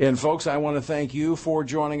 Thank you. And folks, I want to thank you for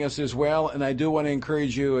joining us as well. And I do want to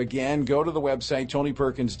encourage you again, go to the website,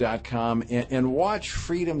 TonyPerkins.com, and watch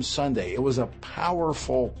Freedom Sunday. It was a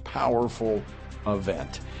powerful, powerful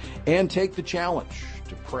event. And take the challenge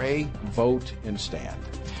to pray, vote, and stand.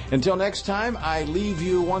 Until next time, I leave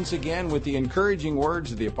you once again with the encouraging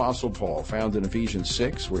words of the Apostle Paul, found in Ephesians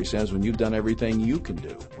 6, where he says, when you've done everything you can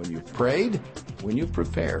do, when you've prayed, when you've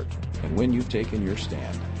prepared, and when you've taken your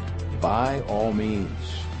stand, by all means,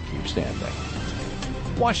 keep standing.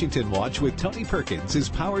 Washington Watch with Tony Perkins is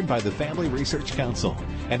powered by the Family Research Council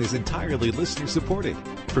and is entirely listener supported.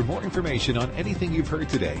 For more information on anything you've heard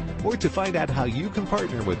today, or to find out how you can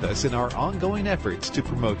partner with us in our ongoing efforts to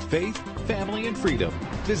promote faith, family, and freedom,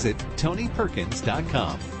 visit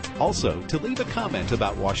TonyPerkins.com. Also, to leave a comment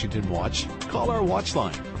about Washington Watch, call our watch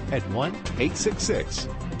line at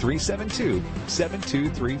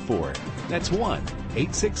 1-866-372-7234. That's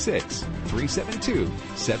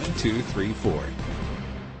 1-866-372-7234.